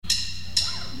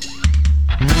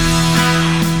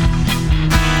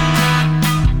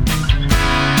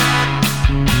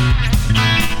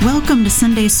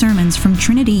Sunday sermons from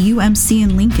Trinity UMC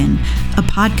in Lincoln, a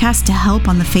podcast to help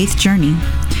on the faith journey.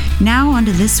 Now on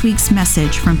to this week's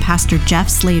message from Pastor Jeff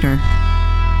Slater.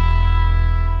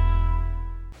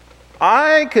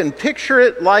 I can picture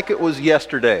it like it was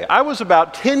yesterday. I was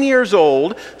about 10 years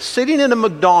old, sitting in a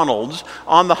McDonald's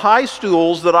on the high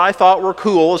stools that I thought were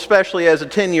cool, especially as a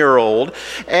 10-year-old,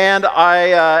 and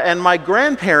my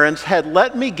grandparents had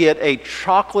let me get a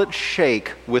chocolate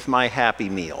shake with my Happy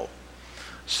Meal.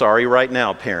 Sorry right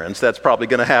now, parents, that's probably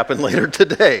going to happen later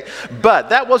today.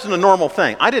 But that wasn't a normal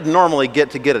thing. I didn't normally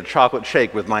get a chocolate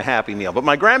shake with my Happy Meal, but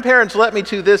my grandparents let me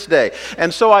to this day.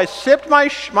 And so I sipped my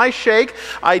shake,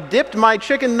 I dipped my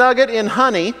chicken nugget in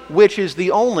honey, which is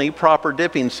the only proper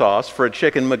dipping sauce for a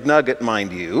chicken McNugget,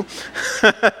 mind you,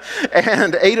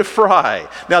 and ate a fry.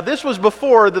 Now this was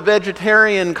before the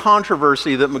vegetarian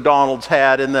controversy that McDonald's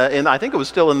had in I think it was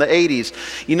still in the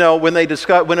 80s. You know, when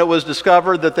it was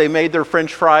discovered that they made their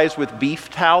French fries with beef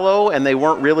tallow and they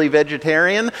weren't really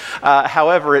vegetarian.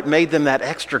 However, it made them that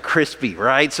extra crispy,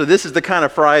 right? So this is the kind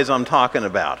of fries I'm talking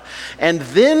about. And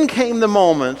then came the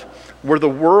moment where the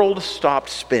world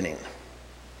stopped spinning.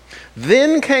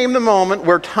 Then came the moment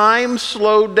where time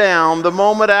slowed down, the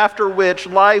moment after which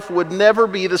life would never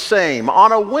be the same.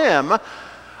 On a whim,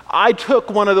 I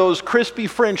took one of those crispy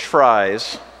French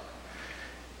fries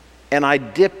and I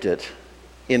dipped it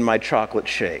in my chocolate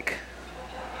shake.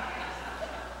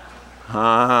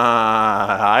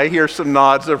 I hear some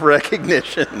nods of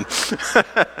recognition.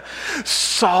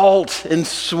 Salt and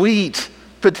sweet,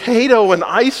 potato and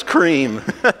ice cream,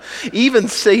 even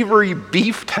savory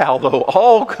beef tallow,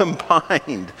 all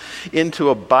combined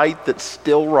into a bite that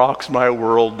still rocks my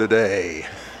world today.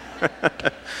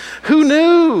 Who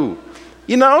knew?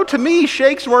 You know, to me,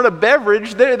 shakes weren't a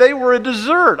beverage, they were a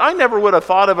dessert. I never would have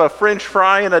thought of a French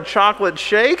fry and a chocolate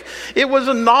shake. It was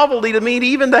a novelty to me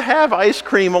even to have ice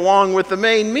cream along with the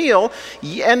main meal.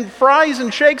 And fries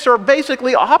and shakes are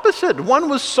basically opposite. One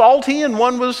was salty and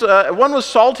one was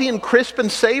salty and crisp and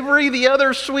savory, the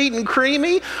other sweet and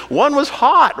creamy. One was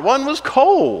hot, one was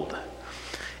cold.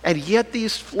 And yet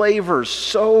these flavors,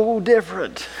 so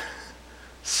different,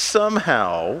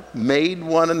 somehow made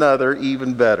one another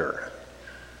even better.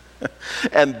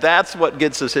 And that's what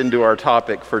gets us into our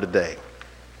topic for today.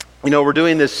 You know, we're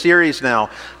doing this series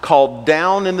now called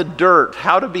Down in the Dirt,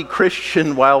 How to Be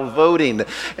Christian While Voting.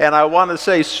 And I want to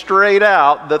say straight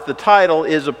out that the title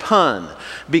is a pun,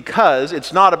 because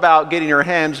it's not about getting your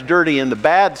hands dirty in the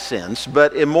bad sense,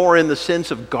 but more in the sense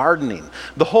of gardening.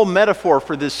 The whole metaphor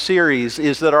for this series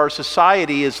is that our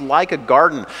society is like a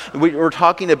garden. We're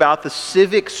talking about the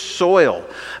civic soil.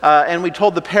 And we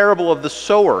told the parable of the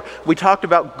sower. We talked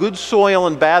about good soil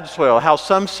and bad soil, how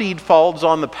some seed falls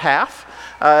on the path,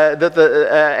 and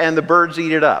the birds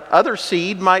eat it up. Other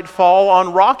seed might fall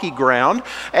on rocky ground,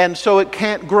 and so it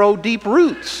can't grow deep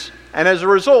roots. And as a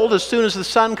result, as soon as the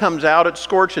sun comes out, it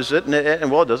scorches it,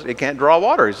 it can't draw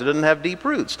water because it doesn't have deep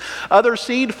roots. Other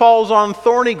seed falls on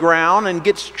thorny ground and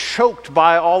gets choked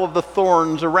by all of the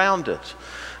thorns around it.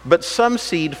 But some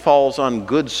seed falls on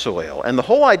good soil. And the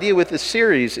whole idea with this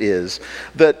series is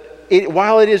that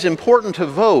while it is important to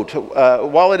vote,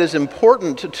 while it is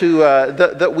important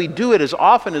that we do it as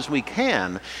often as we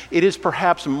can, it is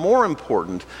perhaps more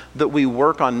important that we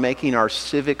work on making our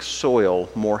civic soil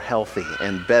more healthy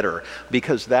and better,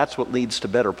 because that's what leads to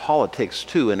better politics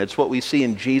too, and it's what we see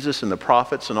in Jesus and the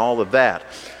prophets and all of that.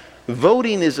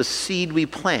 Voting is a seed we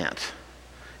plant,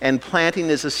 and planting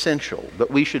is essential, but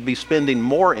we should be spending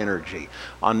more energy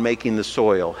on making the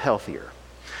soil healthier.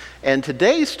 And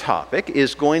today's topic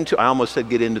is I almost said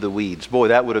get into the weeds. Boy,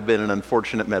 that would have been an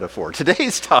unfortunate metaphor.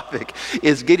 Today's topic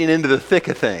is getting into the thick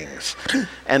of things,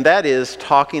 and that is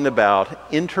talking about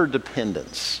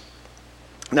interdependence.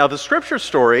 Now, the scripture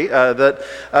story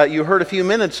that you heard a few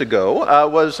minutes ago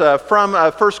was from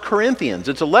 1 Corinthians.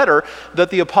 It's a letter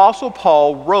that the Apostle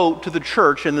Paul wrote to the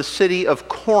church in the city of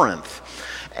Corinth.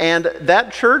 And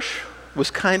that church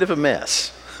was kind of a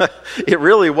mess. It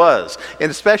really was. And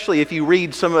especially if you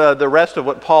read some of the rest of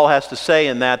what Paul has to say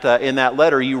in that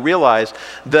letter, you realize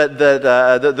that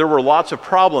there were lots of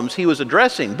problems he was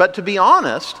addressing. But to be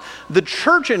honest, the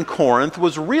church in Corinth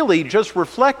was really just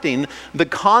reflecting the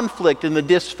conflict and the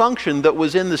dysfunction that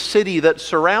was in the city that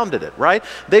surrounded it, right?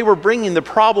 They were bringing the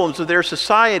problems of their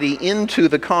society into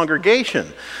the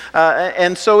congregation.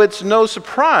 And so it's no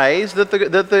surprise that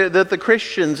the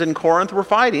Christians in Corinth were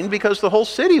fighting, because the whole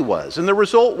city was. And the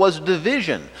result result was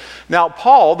division. Now,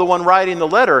 Paul, the one writing the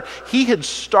letter, he had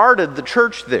started the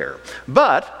church there.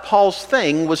 But Paul's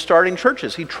thing was starting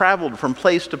churches. He traveled from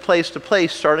place to place to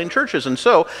place starting churches. And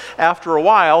so, after a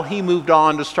while, he moved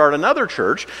on to start another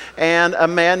church, and a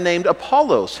man named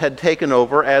Apollos had taken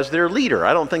over as their leader.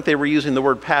 I don't think they were using the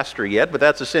word pastor yet, but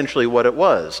that's essentially what it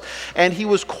was. And he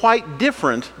was quite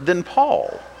different than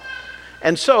Paul.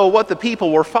 And so what the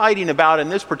people were fighting about in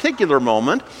this particular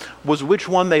moment was which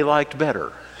one they liked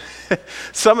better.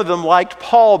 Some of them liked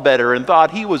Paul better and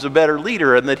thought he was a better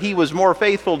leader and that he was more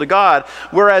faithful to God,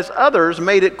 whereas others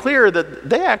made it clear that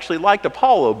they actually liked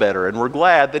Apollo better and were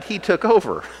glad that he took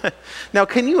over. Now,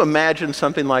 can you imagine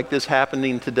something like this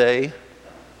happening today?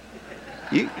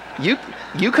 You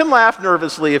can laugh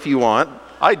nervously if you want.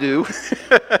 I do.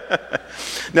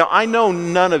 Now, I know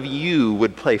none of you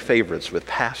would play favorites with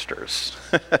pastors.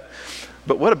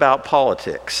 But what about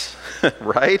politics,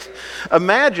 right?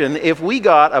 Imagine if we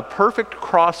got a perfect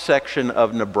cross-section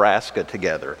of Nebraska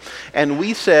together, and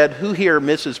we said, who here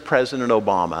misses President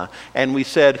Obama? And we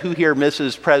said, who here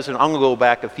misses President, I'm going to go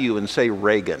back a few and say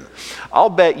Reagan.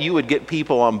 I'll bet you would get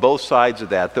people on both sides of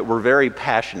that were very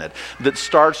passionate, that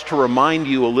starts to remind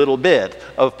you a little bit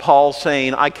of Paul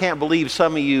saying, I can't believe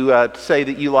some of you say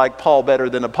that you like Paul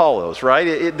better than Apollos,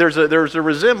 right? There's a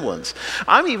resemblance.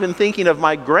 I'm even thinking of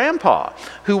my grandpa,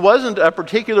 who wasn't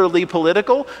particularly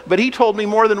political, but he told me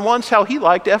more than once how he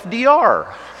liked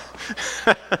FDR.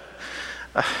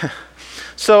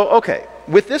 So, okay,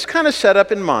 with this kind of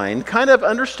setup in mind, kind of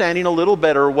understanding a little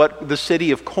better what the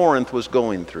city of Corinth was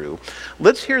going through,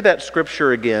 let's hear that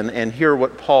scripture again and hear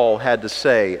what Paul had to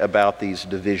say about these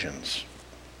divisions.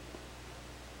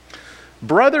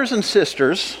 Brothers and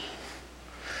sisters,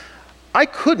 I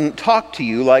couldn't talk to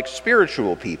you like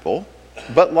spiritual people,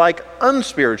 but like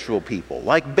unspiritual people,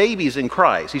 like babies in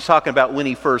Christ. He's talking about when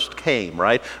he first came,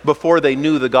 right? Before they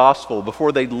knew the gospel,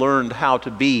 before they learned how to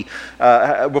be,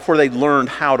 before they learned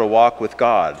how to walk with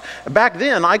God. Back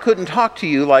then, I couldn't talk to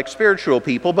you like spiritual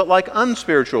people, but like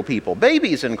unspiritual people,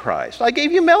 babies in Christ. I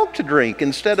gave you milk to drink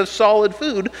instead of solid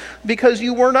food because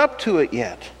you weren't up to it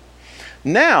yet.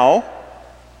 Now,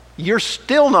 you're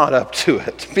still not up to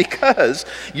it because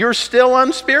you're still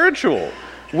unspiritual.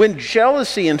 When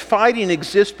jealousy and fighting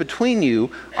exist between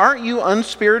you, aren't you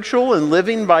unspiritual and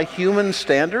living by human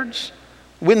standards?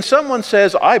 When someone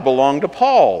says, I belong to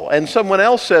Paul, and someone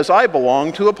else says, I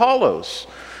belong to Apollos,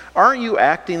 aren't you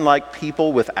acting like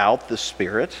people without the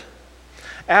Spirit?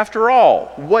 After all,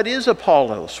 what is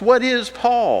Apollos? What is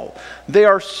Paul? They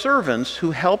are servants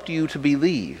who helped you to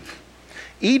believe.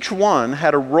 Each one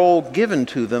had a role given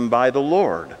to them by the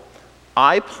Lord.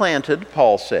 I planted,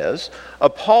 Paul says,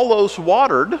 Apollos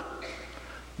watered,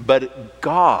 but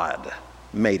God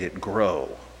made it grow.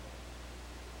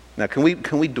 Now, can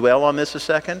we dwell on this a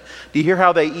second? Do you hear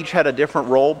how they each had a different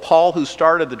role? Paul, who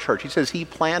started the church, he says he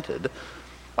planted.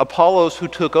 Apollos, who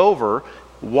took over,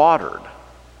 watered.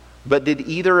 But did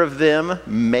either of them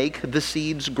make the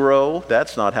seeds grow?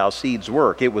 That's not how seeds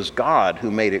work. It was God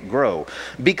who made it grow.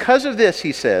 Because of this,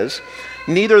 he says,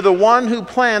 neither the one who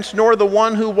plants nor the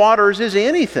one who waters is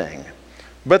anything,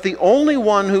 but the only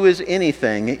one who is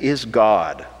anything is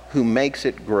God, who makes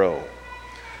it grow.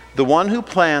 The one who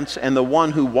plants and the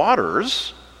one who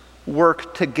waters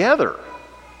work together,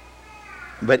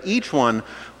 but each one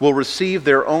will receive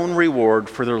their own reward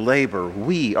for their labor.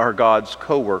 We are God's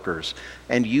co-workers,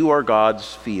 and you are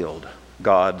God's field,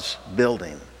 God's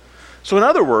building. So in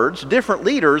other words, different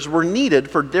leaders were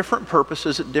needed for different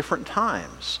purposes at different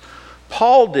times.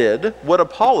 Paul did what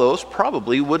Apollos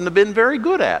probably wouldn't have been very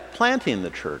good at, planting the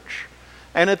church.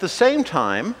 And at the same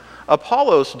time,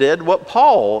 Apollos did what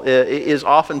Paul is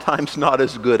oftentimes not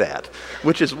as good at,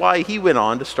 which is why he went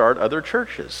on to start other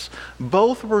churches.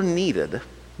 Both were needed,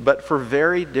 but for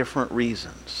very different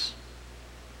reasons.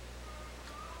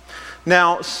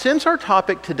 Now, since our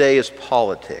topic today is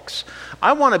politics,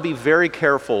 I want to be very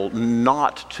careful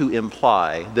not to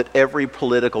imply that every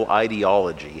political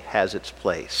ideology has its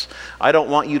place. I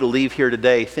don't want you to leave here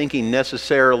today thinking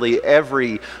necessarily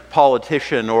every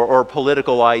politician or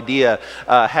political idea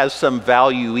has some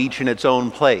value each in its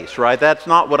own place, right? That's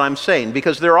not what I'm saying,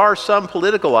 because there are some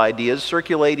political ideas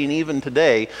circulating even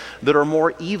today that are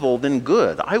more evil than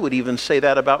good. I would even say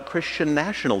that about Christian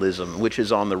nationalism, which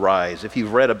is on the rise, if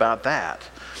you've read about that.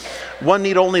 One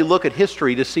need only look at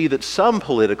history to see that some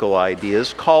political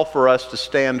ideas call for us to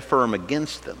stand firm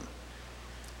against them.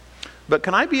 But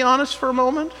can I be honest for a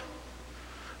moment?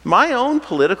 My own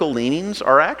political leanings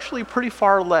are actually pretty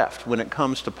far left when it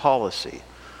comes to policy.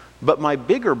 But my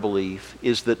bigger belief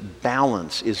is that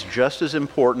balance is just as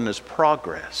important as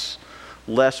progress,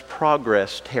 lest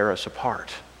progress tear us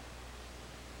apart.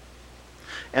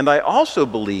 And I also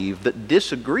believe that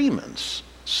disagreements,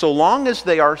 so long as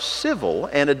they are civil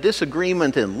and a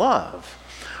disagreement in love,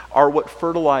 are what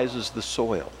fertilizes the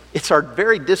soil. It's our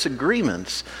very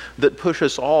disagreements that push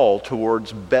us all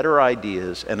towards better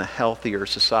ideas and a healthier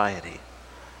society.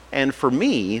 And for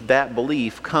me, that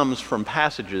belief comes from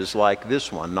passages like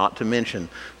this one, not to mention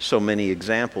so many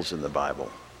examples in the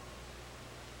Bible.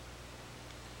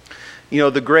 You know,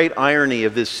 the great irony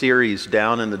of this series,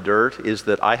 Down in the Dirt, is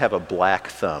that I have a black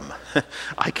thumb.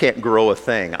 I can't grow a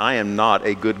thing. I am not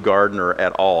a good gardener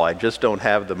at all. I just don't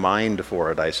have the mind for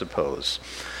it, I suppose.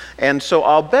 And so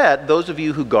I'll bet those of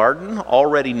you who garden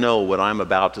already know what I'm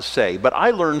about to say, but I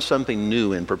learned something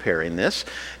new in preparing this,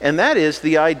 and that is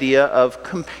the idea of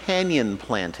companion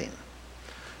planting.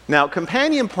 Now,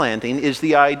 companion planting is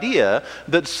the idea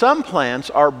that some plants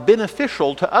are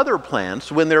beneficial to other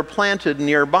plants when they're planted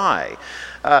nearby.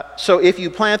 So if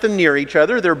you plant them near each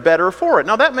other, they're better for it.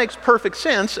 Now, that makes perfect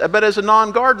sense, but as a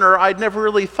non-gardener, I'd never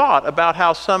really thought about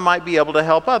how some might be able to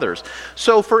help others.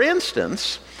 So, for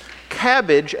instance,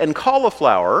 cabbage and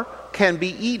cauliflower can be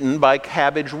eaten by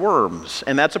cabbage worms,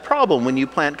 and that's a problem when you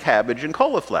plant cabbage and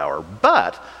cauliflower.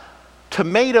 But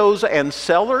tomatoes and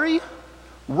celery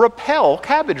repel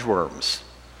cabbage worms.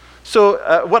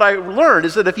 So what I learned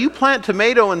is that if you plant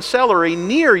tomato and celery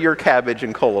near your cabbage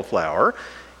and cauliflower,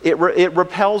 it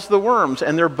repels the worms,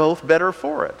 and they're both better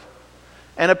for it.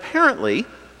 And apparently,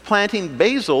 planting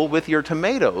basil with your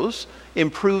tomatoes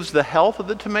improves the health of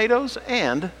the tomatoes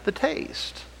and the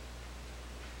taste.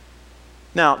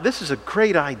 Now, this is a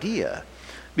great idea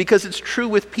because it's true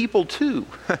with people too.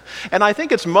 And I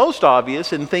think it's most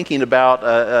obvious in thinking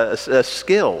about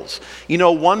skills. You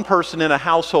know, one person in a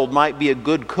household might be a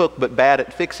good cook but bad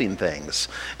at fixing things.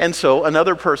 And so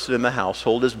another person in the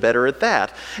household is better at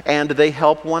that, and they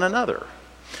help one another.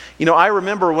 You know, I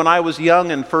remember when I was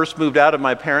young and first moved out of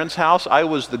my parents' house, I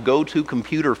was the go-to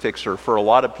computer fixer for a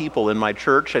lot of people in my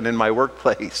church and in my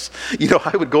workplace. You know,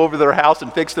 I would go over to their house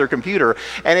and fix their computer,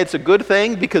 and it's a good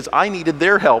thing because I needed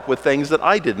their help with things that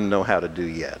I didn't know how to do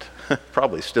yet.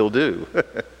 Probably still do.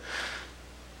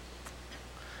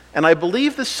 And I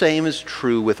believe the same is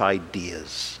true with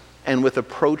ideas and with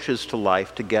approaches to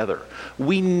life together.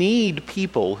 We need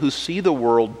people who see the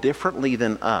world differently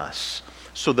than us,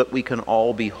 so that we can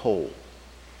all be whole.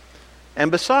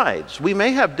 And besides, we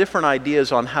may have different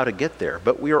ideas on how to get there,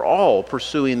 but we are all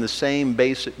pursuing the same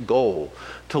basic goal,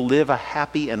 to live a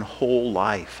happy and whole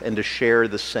life and to share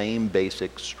the same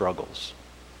basic struggles.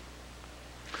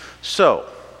 So,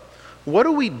 what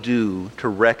do we do to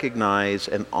recognize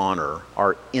and honor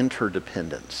our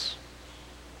interdependence?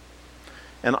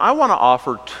 And I want to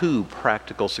offer two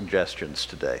practical suggestions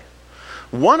today.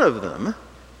 One of them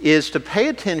is to pay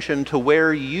attention to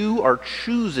where you are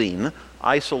choosing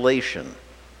isolation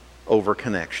over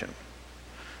connection.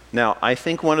 Now, I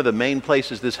think one of the main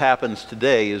places this happens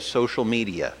today is social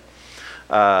media.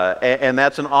 And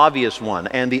that's an obvious one.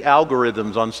 And the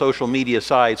algorithms on social media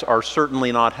sites are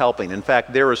certainly not helping. In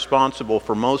fact, they're responsible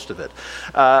for most of it.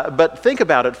 But think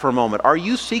about it for a moment. Are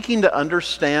you seeking to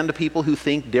understand people who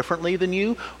think differently than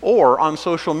you? Or on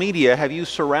social media, have you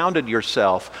surrounded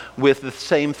yourself with the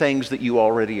same things that you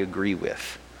already agree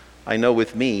with? I know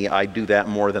with me, I do that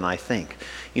more than I think.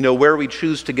 You know, where we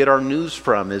choose to get our news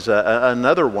from is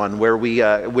another one where we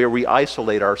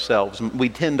isolate ourselves. We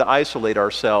tend to isolate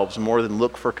ourselves more than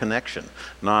look for connection.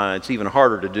 Nah, it's even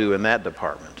harder to do in that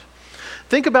department.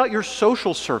 Think about your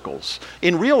social circles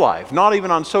in real life, not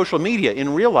even on social media,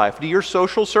 in real life. Do your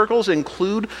social circles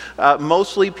include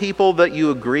mostly people that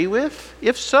you agree with?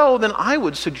 If so, then I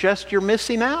would suggest you're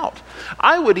missing out.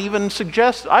 I would even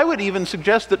suggest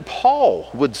that Paul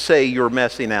would say you're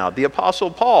missing out. The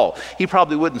Apostle Paul, he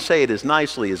probably wouldn't say it as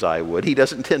nicely as I would. He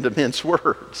doesn't tend to mince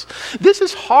words. This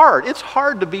is hard. It's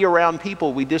hard to be around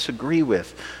people we disagree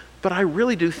with, but I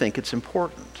really do think it's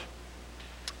important.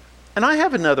 And I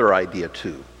have another idea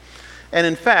too. And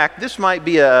in fact, this might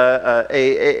be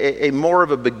a more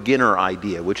of a beginner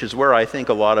idea, which is where I think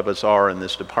a lot of us are in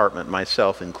this department,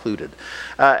 myself included.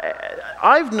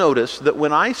 I've noticed that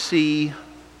when I see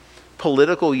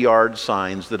political yard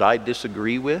signs that I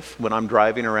disagree with when I'm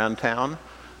driving around town,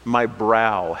 my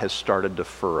brow has started to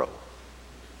furrow.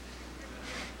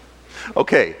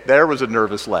 Okay, there was a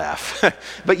nervous laugh.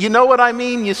 But you know what I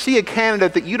mean? You see a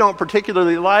candidate that you don't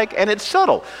particularly like, and it's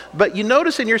subtle. But you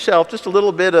notice in yourself just a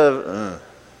little bit of,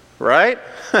 right?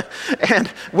 And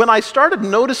when I started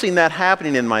noticing that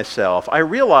happening in myself, I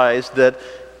realized that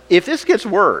if this gets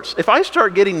worse, if I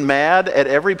start getting mad at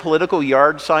every political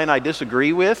yard sign I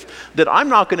disagree with, that I'm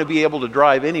not going to be able to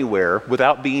drive anywhere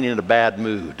without being in a bad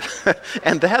mood.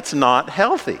 And that's not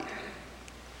healthy.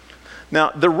 Now,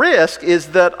 the risk is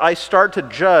that I start to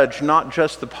judge not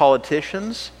just the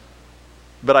politicians,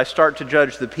 but I start to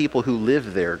judge the people who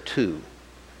live there too.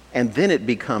 And then it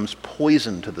becomes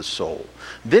poison to the soul.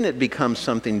 Then it becomes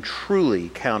something truly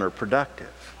counterproductive.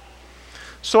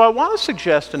 So I want to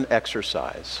suggest an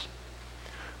exercise.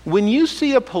 When you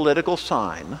see a political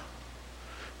sign,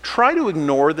 try to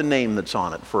ignore the name that's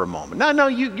on it for a moment. Now,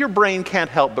 your brain can't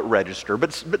help but register,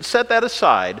 but set that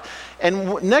aside.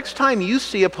 And next time you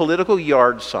see a political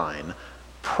yard sign,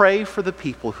 pray for the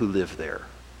people who live there.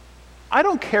 I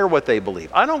don't care what they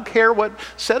believe. I don't care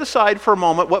set aside for a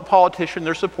moment what politician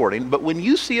they're supporting, but when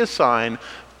you see a sign,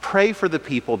 pray for the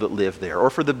people that live there, or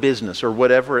for the business, or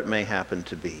whatever it may happen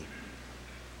to be.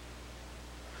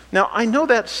 Now, I know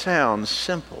that sounds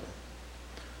simple,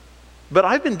 but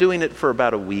I've been doing it for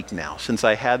about a week now since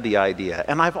I had the idea,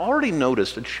 and I've already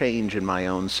noticed a change in my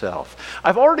own self.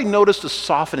 I've already noticed a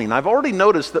softening. I've already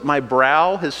noticed that my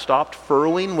brow has stopped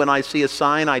furrowing when I see a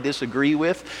sign I disagree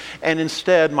with, and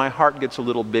instead my heart gets a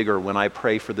little bigger when I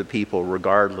pray for the people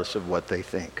regardless of what they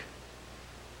think.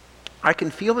 I can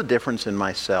feel the difference in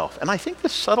myself, and I think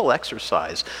this subtle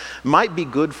exercise might be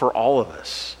good for all of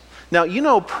us.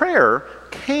 Now, prayer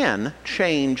can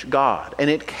change God, and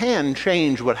it can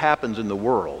change what happens in the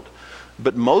world.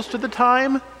 But most of the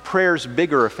time, prayer's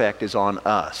bigger effect is on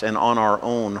us and on our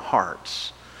own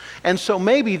hearts. And so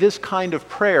maybe this kind of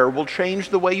prayer will change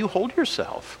the way you hold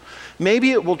yourself.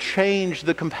 Maybe it will change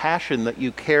the compassion that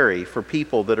you carry for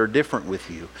people that are different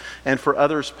with you and for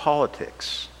others'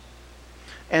 politics.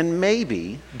 And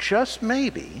maybe, just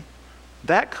maybe,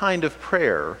 that kind of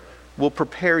prayer will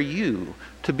prepare you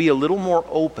to be a little more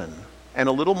open and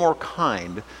a little more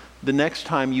kind the next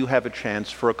time you have a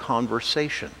chance for a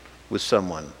conversation with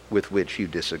someone with which you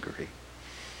disagree.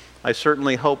 I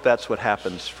certainly hope that's what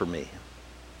happens for me.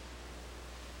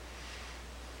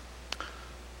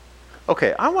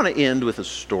 Okay, I want to end with a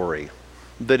story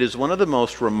that is one of the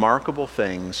most remarkable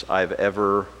things I've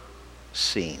ever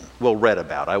read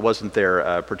about. I wasn't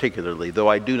there particularly, though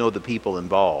I do know the people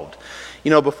involved.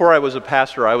 Before I was a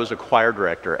pastor, I was a choir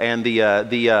director, and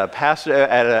the pastor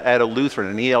at a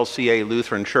Lutheran, an ELCA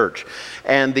Lutheran church,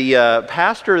 and the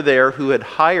pastor there who had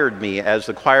hired me as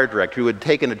the choir director, who had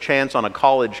taken a chance on a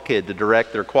college kid to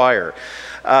direct their choir,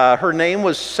 her name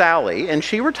was Sally, and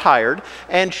she retired,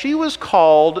 and she was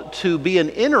called to be an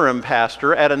interim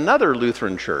pastor at another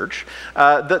Lutheran church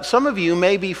that some of you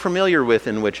may be familiar with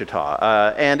in Wichita.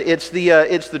 And it's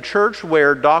the church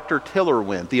where Dr. Tiller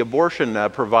went, the abortion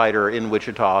provider in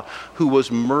Wichita, who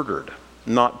was murdered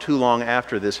not too long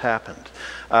after this happened.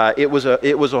 It was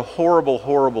a horrible,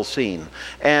 horrible scene.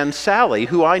 And Sally,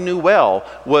 who I knew well,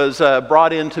 was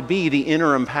brought in to be the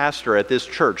interim pastor at this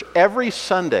church. Every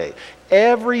Sunday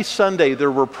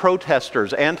there were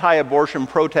protesters, anti-abortion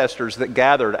protesters that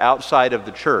gathered outside of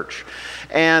the church.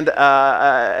 And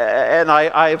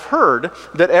I've heard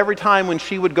that every time when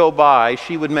she would go by,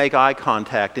 she would make eye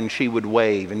contact and she would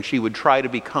wave and she would try to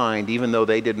be kind even though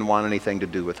they didn't want anything to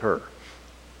do with her.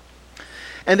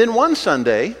 And then one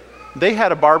Sunday, they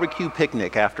had a barbecue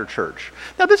picnic after church.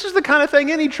 Now, this is the kind of thing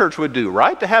any church would do,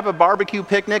 right? To have a barbecue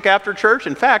picnic after church.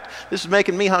 In fact, this is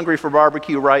making me hungry for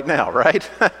barbecue right now, right?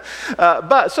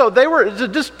 So they were,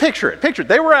 just picture it.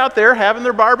 They were out there having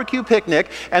their barbecue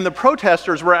picnic, and the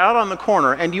protesters were out on the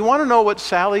corner. And do you want to know what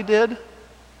Sally did?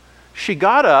 She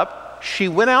got up. She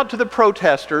went out to the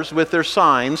protesters with their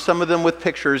signs, some of them with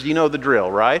pictures, you know the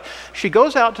drill, right? She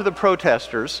goes out to the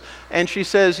protesters and she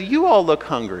says, "You all look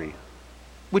hungry.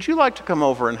 Would you like to come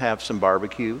over and have some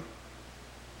barbecue?"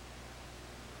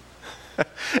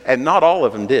 And not all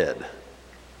of them did,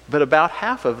 but about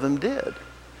half of them did.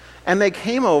 And they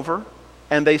came over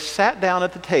and they sat down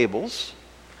at the tables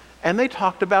and they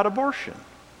talked about abortion.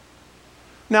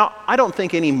 Now, I don't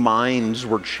think any minds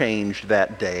were changed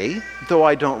that day, though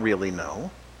I don't really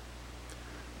know.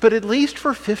 But at least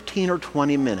for 15 or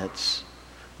 20 minutes,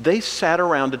 they sat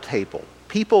around a table,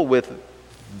 people with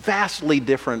vastly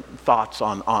different thoughts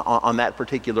on that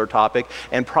particular topic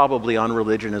and probably on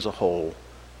religion as a whole,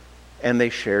 and they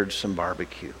shared some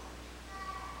barbecue.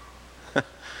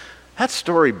 That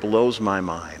story blows my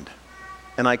mind,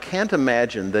 and I can't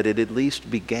imagine that it at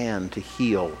least began to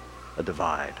heal a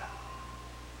divide.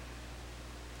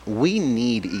 We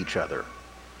need each other.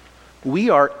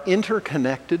 We are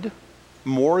interconnected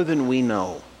more than we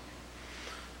know.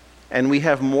 And we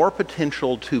have more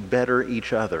potential to better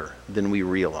each other than we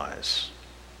realize.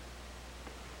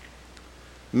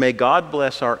 May God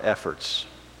bless our efforts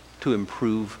to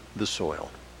improve the soil.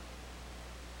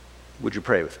 Would you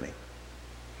pray with me?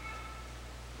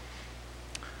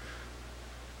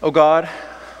 Oh God,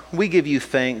 we give you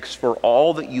thanks for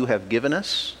all that you have given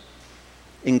us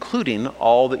including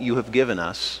all that you have given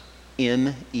us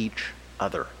in each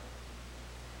other.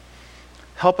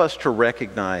 Help us to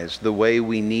recognize the way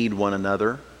we need one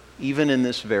another, even in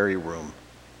this very room.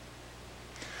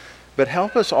 But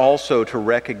help us also to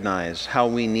recognize how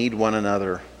we need one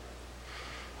another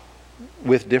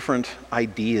with different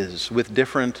ideas, with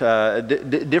different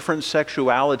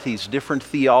sexualities, different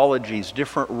theologies,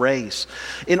 different race.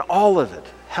 In all of it,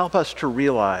 help us to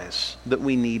realize that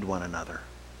we need one another.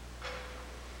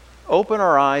 Open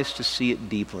our eyes to see it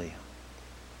deeply.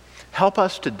 Help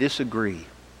us to disagree.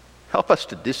 Help us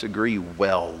to disagree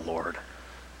well, Lord.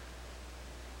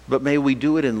 But may we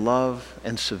do it in love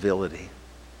and civility,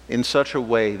 in such a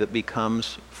way that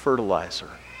becomes fertilizer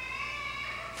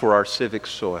for our civic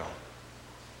soil.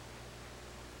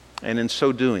 And in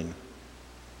so doing,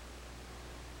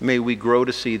 may we grow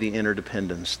to see the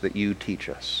interdependence that you teach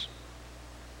us.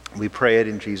 We pray it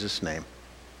in Jesus' name.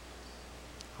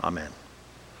 Amen.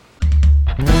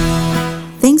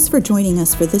 Thanks for joining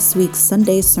us for this week's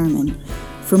Sunday sermon.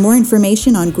 For more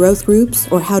information on growth groups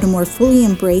or how to more fully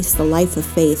embrace the life of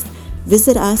faith,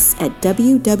 visit us at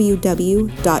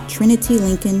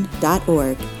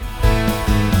www.trinitylincoln.org.